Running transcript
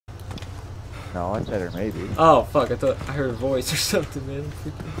No, I said her maybe. Oh, fuck, I thought I heard a voice or something, man.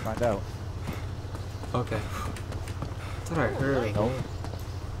 Find out. Okay. I thought I heard a No. voice.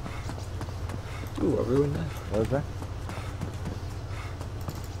 Ooh, I ruined that. Was there?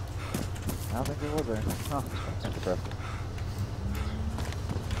 I don't think there was there. Huh. That's impressive.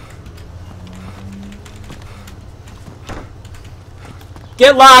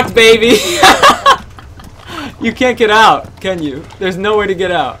 Get locked, baby! You can't get out, can you? There's no way to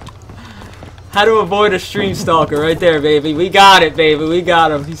get out. How to avoid a stream stalker right there, baby. We got it, baby. We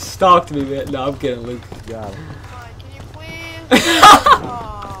got him. He stalked me, man. No, I'm kidding, Luke. Got him. Can you please?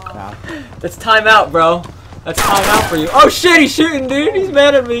 Nah. That's timeout, bro. That's timeout for you. Oh shit, he's shooting, dude. He's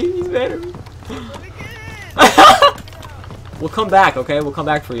mad at me. He's mad at me. Let me get in. We'll come back, okay? We'll come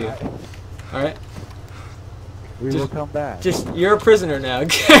back for you. Alright? We will come back. Just, you're a prisoner now,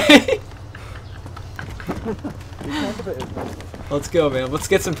 okay? Let's go, man. Let's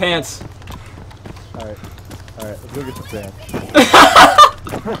get some pants. Alright. Alright, let's go get some pants.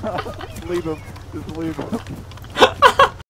 Leave him. Just leave him.